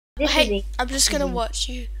This is Hey, easy. I'm just gonna watch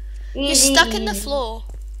you. You're Easy, stuck in the easy. floor.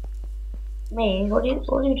 Me? What are you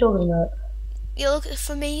talking about? You look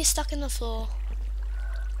for me. You're stuck in the floor.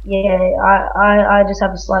 Yeah, I just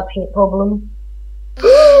have a slight hit problem.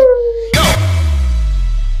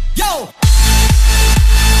 Yo!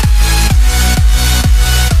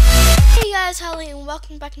 Hey guys, Holly, and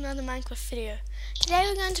welcome back to another Minecraft video. Today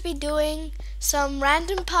we're going to be doing some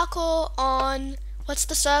random parkour on what's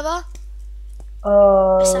the server?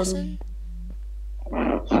 Assassin.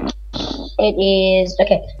 It is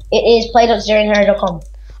okay. It is play.zeroinherent.com.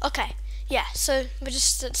 Okay, yeah. So we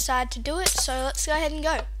just decided to do it. So let's go ahead and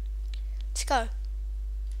go. Let's go.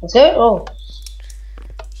 Let's go. Oh,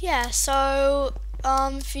 Yeah. So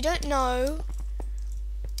if you don't know,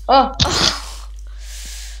 oh.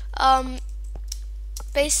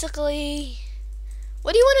 basically,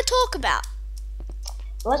 what do you want to talk about?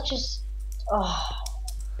 Let's just.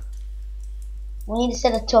 We need to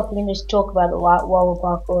set a topic and just talk about it while we're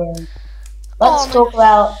parkouring. Let's talk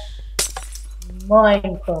about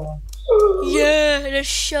Minecraft. Yeah, that's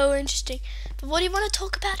so interesting. But what do you want to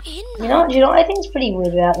talk about in Minecraft? Do you know what I think is pretty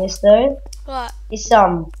weird about this though? What? This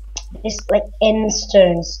like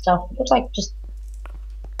endstone stuff. It looks like just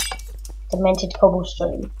demented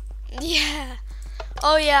cobblestone. Yeah.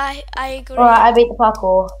 Oh yeah, I agree. Alright, I beat the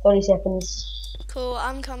parkour. 30 seconds. Cool,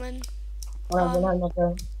 I'm coming.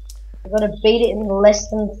 I gotta beat it in less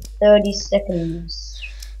than 30 seconds.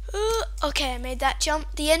 Okay, I made that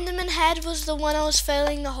jump. The Enderman head was the one I was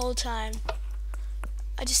failing the whole time.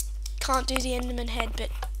 I just can't do the Enderman head, but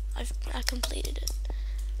I completed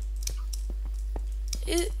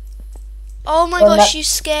it. Oh my gosh, you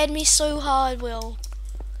scared me so hard, Will.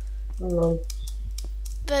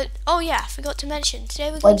 But oh yeah, I forgot to mention. Today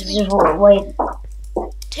we're going to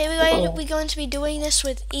be doing this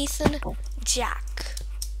with ethanjack.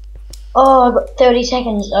 Oh, I got 30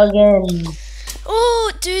 seconds again.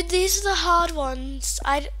 Oh, dude, these are the hard ones.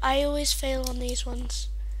 I always fail on these ones.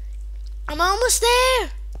 I'm almost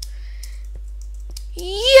there.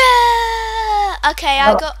 Yeah. Okay,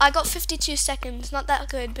 I got 52 seconds. Not that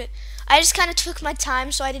good, but I just kind of took my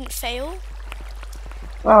time so I didn't fail.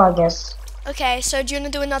 Oh, I guess. Okay, so do you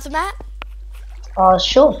want to do another map?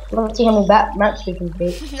 Sure. Let's see how many maps we can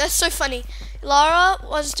beat. That's so funny. Lara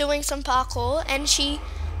was doing some parkour and she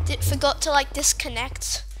forgot to like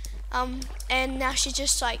disconnect. And now she's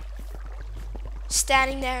just like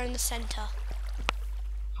standing there in the center.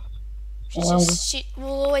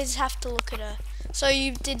 We'll always have to look at her. So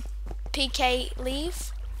you did PK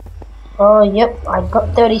leave? Oh, yep. I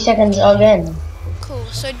got 30 seconds again. Cool.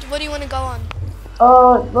 So what do you want to go on?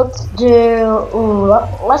 Let's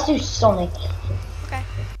do Sonic. Okay.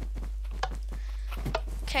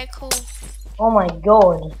 Okay, cool. Oh my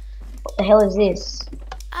god. What the hell is this?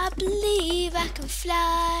 I believe I can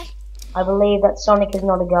fly. I believe that Sonic is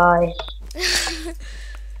not a guy.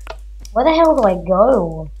 Where the hell do I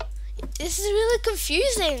go? This is really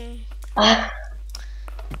confusing. Where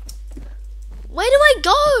do I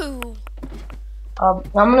go? I'm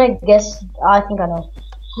gonna guess. I think I know.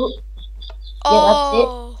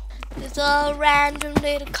 Oh, it's all random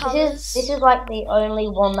little colors. This is like the only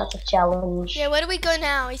one that's a challenge. Yeah, where do we go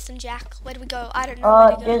now, Ethanjack? Where do we go? I don't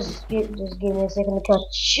know. Just give me a second to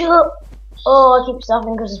catch up. Oh, I keep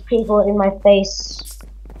stopping because there's people in my face.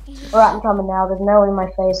 Alright, I'm coming now. There's no one in my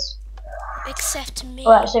face. Except me.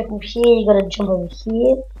 Alright, so from here you gotta jump over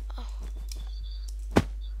here. Oh.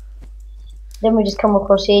 Then we just come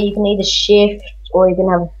across here. You can either shift or you can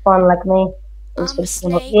have fun like me. I'm a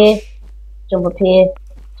snake. Jump up here, jump up here,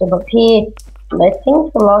 jump up here. And I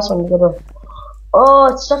think the last one you gotta. Oh,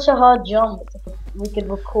 it's such a hard jump. We could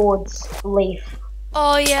record Leaf.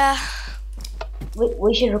 Oh yeah.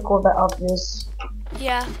 We should record that after this.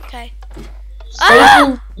 Yeah. Okay.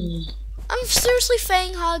 Ah! I'm seriously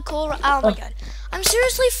playing hardcore. Oh my god. I'm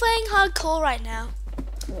seriously playing hardcore right now.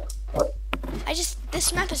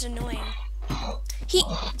 This map is annoying.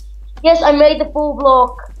 Yes, I made the full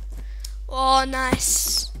block. Oh,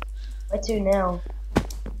 nice. Where to now?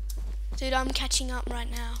 Dude, I'm catching up right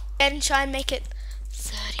now. And try and make it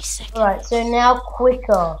 30 seconds. Alright, so now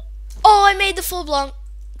quicker. Oh, I made the full block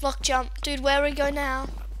jump. Dude, where do we go now?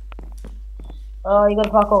 Oh, you got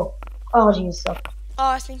parkour. Oh, jeez. Oh,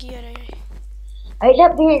 I think you gotta. I hate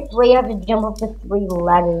that bit where you have to jump up the 3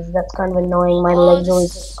 ladders. That's kind of annoying. My legs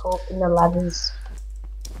always get caught in the ladders.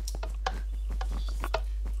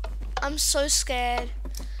 I'm so scared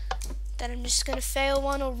that I'm just gonna fail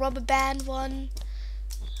one or rubber band one.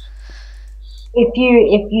 If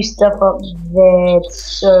you step up there,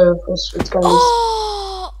 it's gonna be.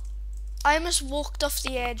 Oh! I almost walked off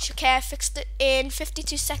the edge. Okay, I fixed it in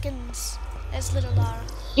 52 seconds. There's little Lara.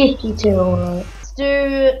 52, alright. Let's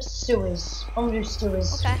do sewers. I'm gonna do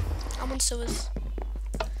sewers. Okay, I'm on sewers.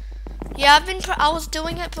 Yeah, I was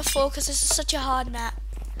doing it before because this is such a hard map.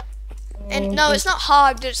 And no, it's not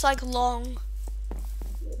hard, but it's like long.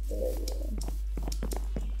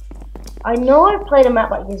 I know I've played a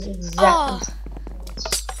map like this exactly. Oh.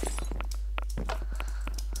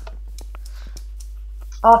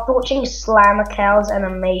 After watching Slammer Cow's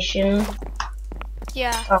animation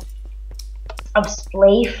Yeah. of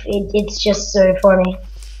Spleef, it's just so funny.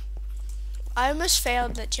 I almost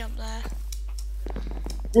failed that jump there.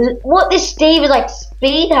 What, this Steve is like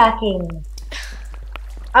speed hacking.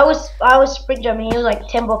 I was sprint jumping, he was like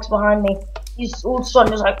 10 blocks behind me. He's all of a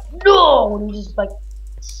sudden just like, no, and he just like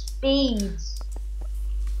speeds.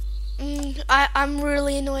 I'm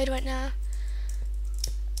really annoyed right now.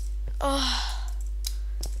 Oh,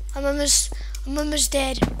 I'm almost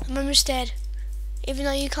dead. I'm almost dead. Even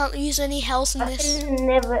though you can't use any health in this. I can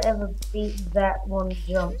never ever beat that one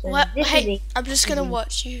jump. So What? this Hey, is I'm just gonna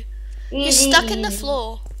watch you. You're easy, stuck in the easy.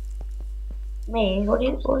 floor. Me? What are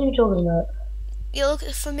you talking about? You look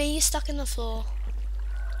for me. You're stuck in the floor.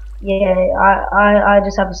 Yeah, I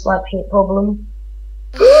just have a slight hit problem.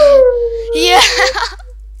 Yeah.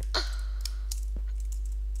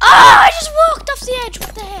 Ah! I just walked off the edge.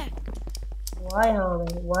 What the heck? Why,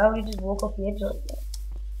 Harley? Why would you just walk off the edge like that?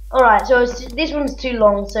 Alright, so this one's too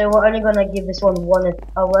long, so we're only gonna give this one one.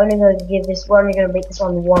 We're only gonna beat this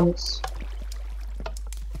one once.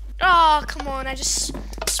 Oh, come on. I just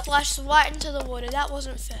splashed right into the water. That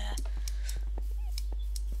wasn't fair.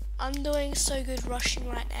 I'm doing so good rushing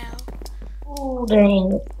right now. Oh dang,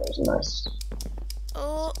 that was nice.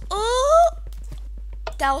 Oh.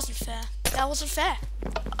 That wasn't fair. That wasn't fair.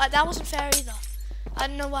 That wasn't fair either. I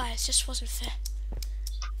don't know why. It just wasn't fair.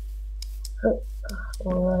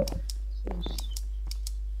 Alright.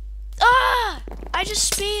 Ah! I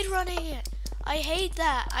just speed running it. I hate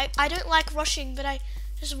that. I don't like rushing, but I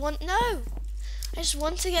just want I just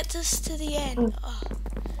want to get this to the end. Oh.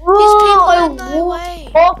 These people are in my way.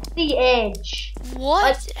 Off the edge.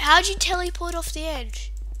 What? How'd you teleport off the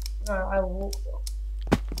edge? No, I walked off.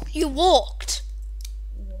 You walked.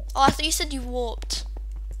 Oh, I thought you said you warped.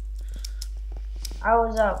 I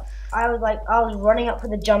was running up for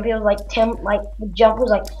the jump. It was like the jump was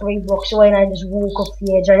like 3 blocks away, and I just walked off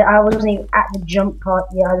the edge. I wasn't even at the jump part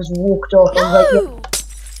yet. I just walked off. No! I was like,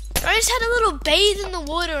 yeah. I just had a little bathe in the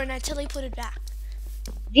water and I teleported back.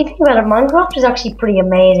 If you think about it, Minecraft is actually pretty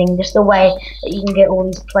amazing. Just the way that you can get all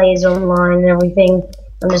these players online and everything,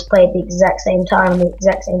 and just play at the exact same time, on the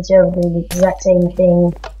exact same server, doing the exact same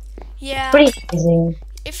thing. Yeah. Pretty amazing.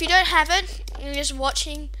 If you don't have it, you're just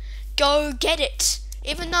watching, go get it.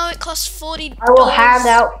 Even though it costs $40. I will hand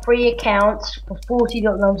out free accounts for $40.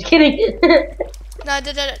 No, I'm just kidding. No,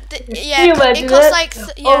 yeah, you imagine it costs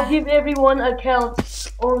that? like, I'll give everyone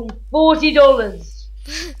accounts only $40.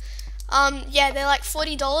 Yeah, they're like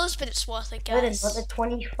 $40, but it's worth it, Better guys. not the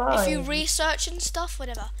 25. If you research and stuff,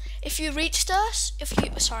 whatever. If you research,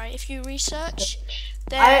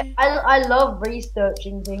 then I love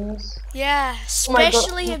researching things. yeah, Oh my God.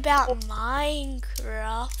 especially about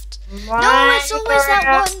Minecraft. No, it's always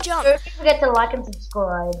that one jump. Don't forget to like and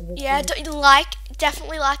subscribe. Yeah,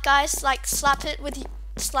 definitely like, guys. Like, slap it.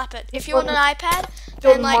 If you're on an iPad, If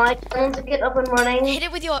then you want my like channel to get up and running. hit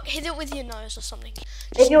it with your nose or something.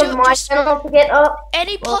 If you want my channel to get up.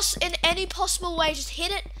 In any possible way, just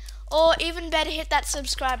hit it, or even better, hit that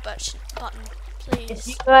subscribe button, If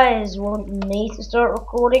you please. guys want me to start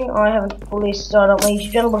recording, I haven't fully started up my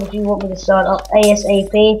YouTube channel, but if you want me to start up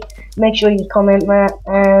ASAP, make sure you comment that,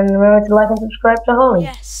 and remember to like and subscribe to Holly.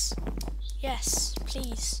 Yes,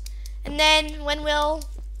 please. And then when Will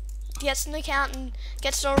gets an account and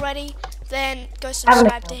gets it all ready, then go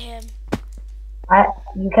subscribe to him.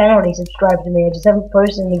 You can already subscribe to me, I just haven't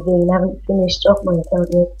posted anything and haven't finished off my account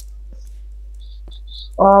yet.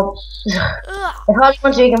 Ugh. If Harley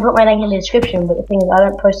wants to, you can put my link in the description, but the thing is, I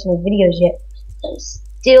don't post any videos yet. I'm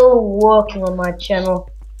still working on my channel.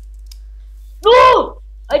 No!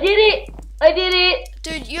 I did it! I did it!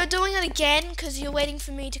 Dude, you're doing it again because you're waiting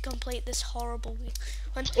for me to complete this horrible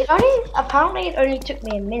one. Apparently it only took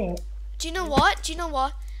me a minute. Do you know what?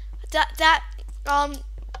 That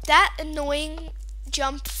annoying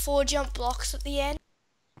 4 jump blocks at the end.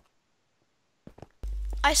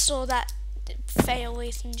 I saw that fail,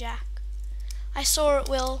 ethanjack. I saw it,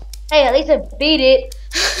 Will. Hey, at least I beat it.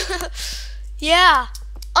 Yeah,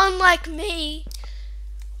 unlike me.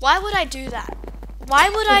 Why would I do that? Why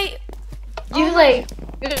would I?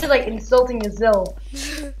 You're just like insulting yourself.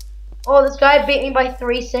 Oh, this guy beat me by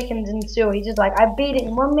 3 seconds in 2. He's just like, I beat it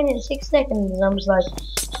in 1 minute and 6 seconds. And I'm just like,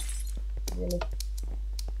 really?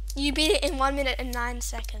 You beat it in 1 minute and 9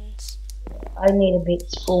 seconds. I need a bit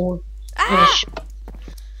full. Ah!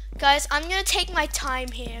 Guys, I'm gonna take my time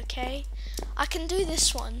here, okay? I can do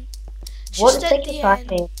this one. It's What just is at taking the time?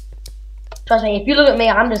 end. Trust me, if you look at me,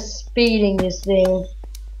 I'm just speeding this thing.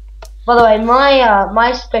 By the way,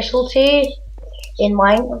 my specialty in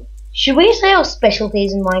mine. Should we say our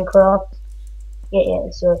specialties in Minecraft? Yeah.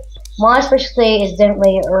 So my specialty is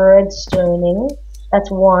definitely redstoning.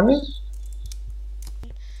 That's one.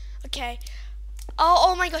 Okay.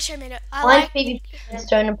 Oh my gosh, I made it. I Mine's like. PvP,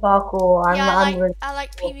 redstone, and parkour. Yeah, I'm I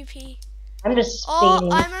like PvP. I'm just Oh,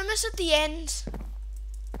 speeding. I'm almost at the end.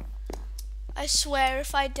 I swear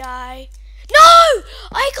if I die. No!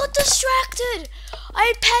 I got distracted!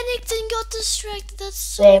 I panicked and got distracted. That's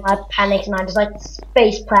so Same, I panicked and I just like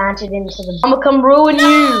face planted into the. I'm gonna come ruin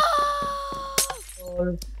you!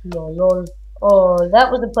 Lol, lol, lol. Oh,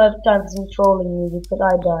 that was the perfect time for some trolling you because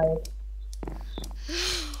I died.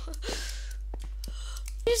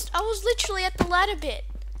 I was literally at the ladder bit.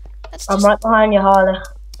 That's I'm just. right behind you, Harley.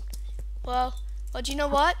 Well, do you know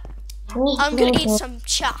what? I'm gonna eat some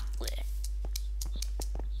chocolate.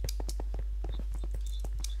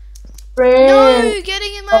 Sprint, No,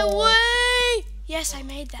 getting in my way. Yes, I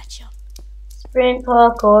made that jump. sprint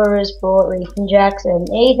parkour is for ethanjacks and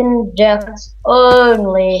ethanjacks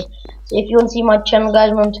only. So if you want to see my channel, guys,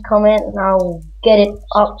 remember to comment and I'll get it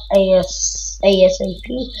up ASAP.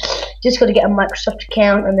 Just got to get a Microsoft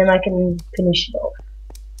account and then I can finish it off.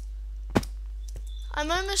 I'm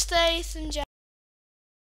almost there, Ethan Jack.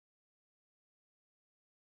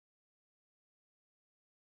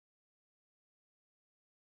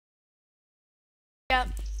 Yep.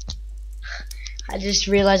 I just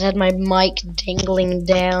realized I had my mic dangling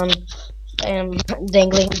down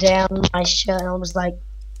my shirt and I was like,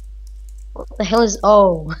 what the hell is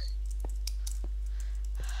I'm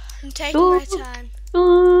taking my time.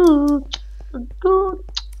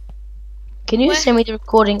 Can you send me the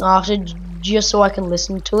recording after just so I can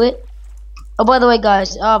listen to it? Oh, by the way,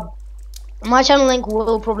 guys, my channel link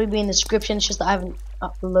will probably be in the description. It's just that I haven't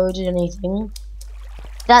uploaded anything.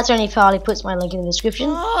 That's only if Harley puts my link in the description.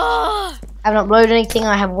 I haven't uploaded anything.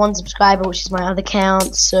 I have 1 subscriber, which is my other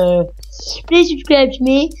account. So please subscribe to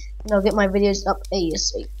me, and I'll get my videos up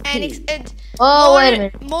ASAP. And Wait a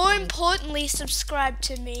minute. More importantly, subscribe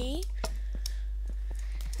to me.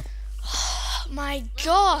 My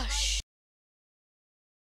gosh.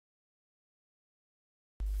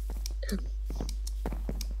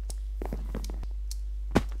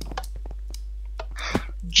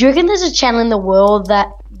 Do you reckon there's a channel in the world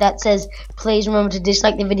that says, please remember to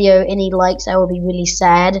dislike the video, any likes, I will be really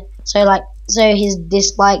sad. So his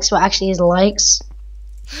dislikes were actually his likes?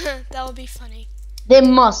 That would be funny. There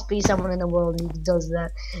must be someone in the world who does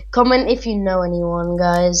that. Comment if you know anyone,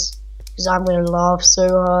 guys, because I'm going to laugh so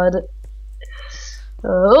hard.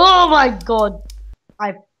 Oh my god.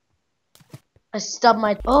 I stubbed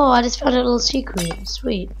my... Oh, I just found a little secret.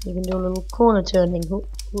 Sweet. You can do a little corner turning.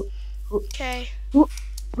 Okay.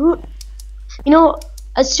 You know,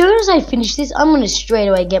 as soon as I finish this, I'm gonna straight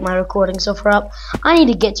away get my recording software up. I need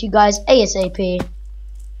to get to you guys ASAP.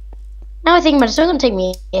 Now I think about it, it's not gonna take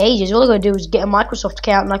me ages. All I gotta do is get a Microsoft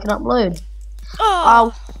account and I can upload.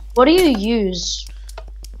 Oh. What do you use?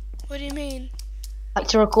 What do you mean? Like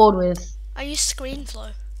to record with? I use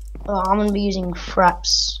ScreenFlow. Oh, I'm gonna be using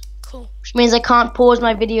Fraps. Cool. Which means I can't pause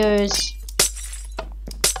my videos.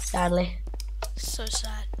 Sadly. So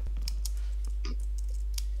sad.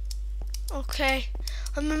 Okay,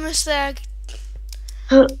 I'm almost there.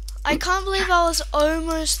 I can't believe I was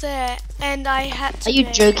almost there, and I had to. Are you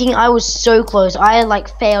joking? I was so close. I like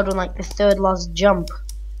failed on like the 3rd last jump.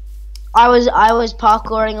 I was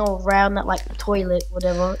parkouring all around that like toilet,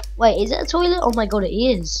 whatever. Wait, is it a toilet? Oh my god, it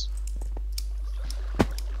is.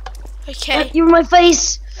 Okay. You're in my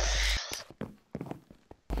face.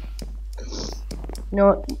 You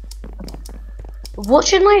know what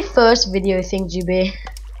should my first video thing to be?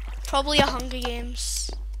 Probably a Hunger Games.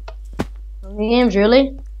 Hunger Games,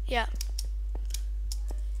 really? Yeah.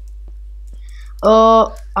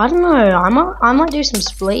 I don't know. I might do some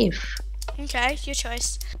spleef. Okay, your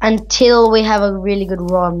choice. Until we have a really good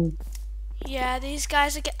run. Yeah, these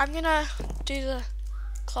guys are. I'm gonna do the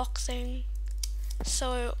clock thing,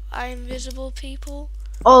 so I'm invisible people.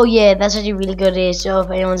 Oh yeah, that's actually really good here. So if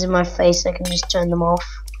anyone's in my face, I can just turn them off.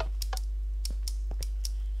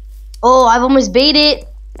 Oh, I've almost beat it.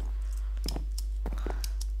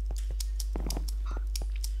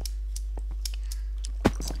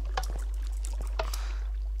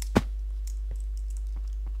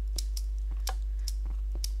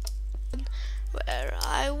 Where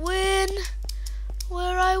I win.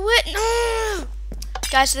 No!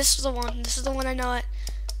 Guys, this is the one. This is the one, I know it.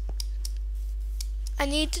 I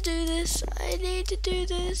need to do this. I need to do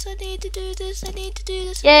this. I need to do this. I need to do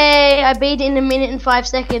this. Yay! I beat it in 1 minute and 5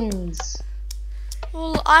 seconds.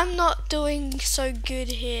 Well, I'm not doing so good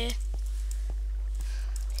here.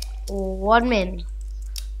 1 minute,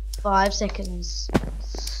 5 seconds.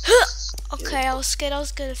 Okay, I was scared I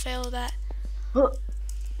was gonna fail that. No.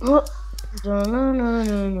 Ah!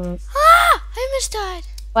 I almost died.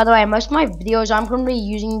 By the way, most of my videos I'm currently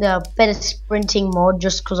using the better sprinting mod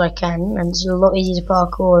just because I can, and it's a lot easier to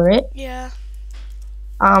parkour it. Yeah.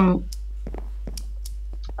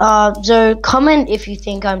 So comment if you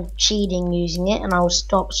think I'm cheating using it, and I will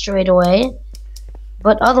stop straight away.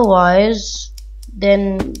 But otherwise,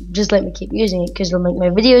 then just let me keep using it because it'll make my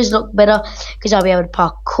videos look better. Because I'll be able to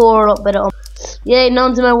parkour a lot better. Yay! No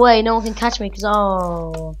one's in my way. No one can catch me. Because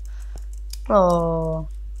oh,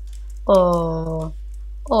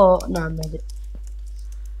 no, I made it.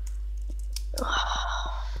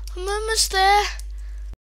 I'm almost there.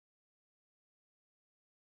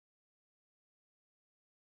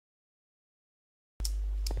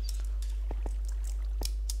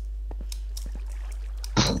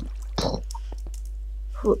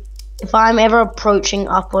 If I'm ever approaching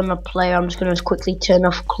up on a player, I'm just going to quickly turn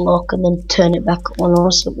off clock and then turn it back on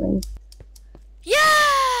or something. Yeah!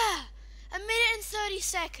 1 minute and 30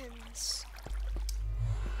 seconds.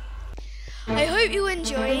 I hope you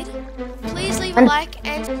enjoyed. Please leave a like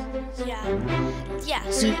and yeah.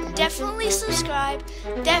 So definitely subscribe.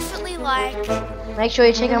 Definitely like. Make sure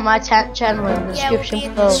you check out my channel in the description will be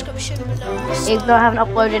in the below. description below. So. Even though I haven't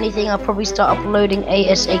uploaded anything, I'll probably start uploading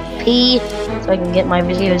ASAP so I can get my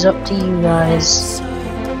videos up to you guys.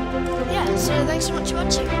 So thanks so much.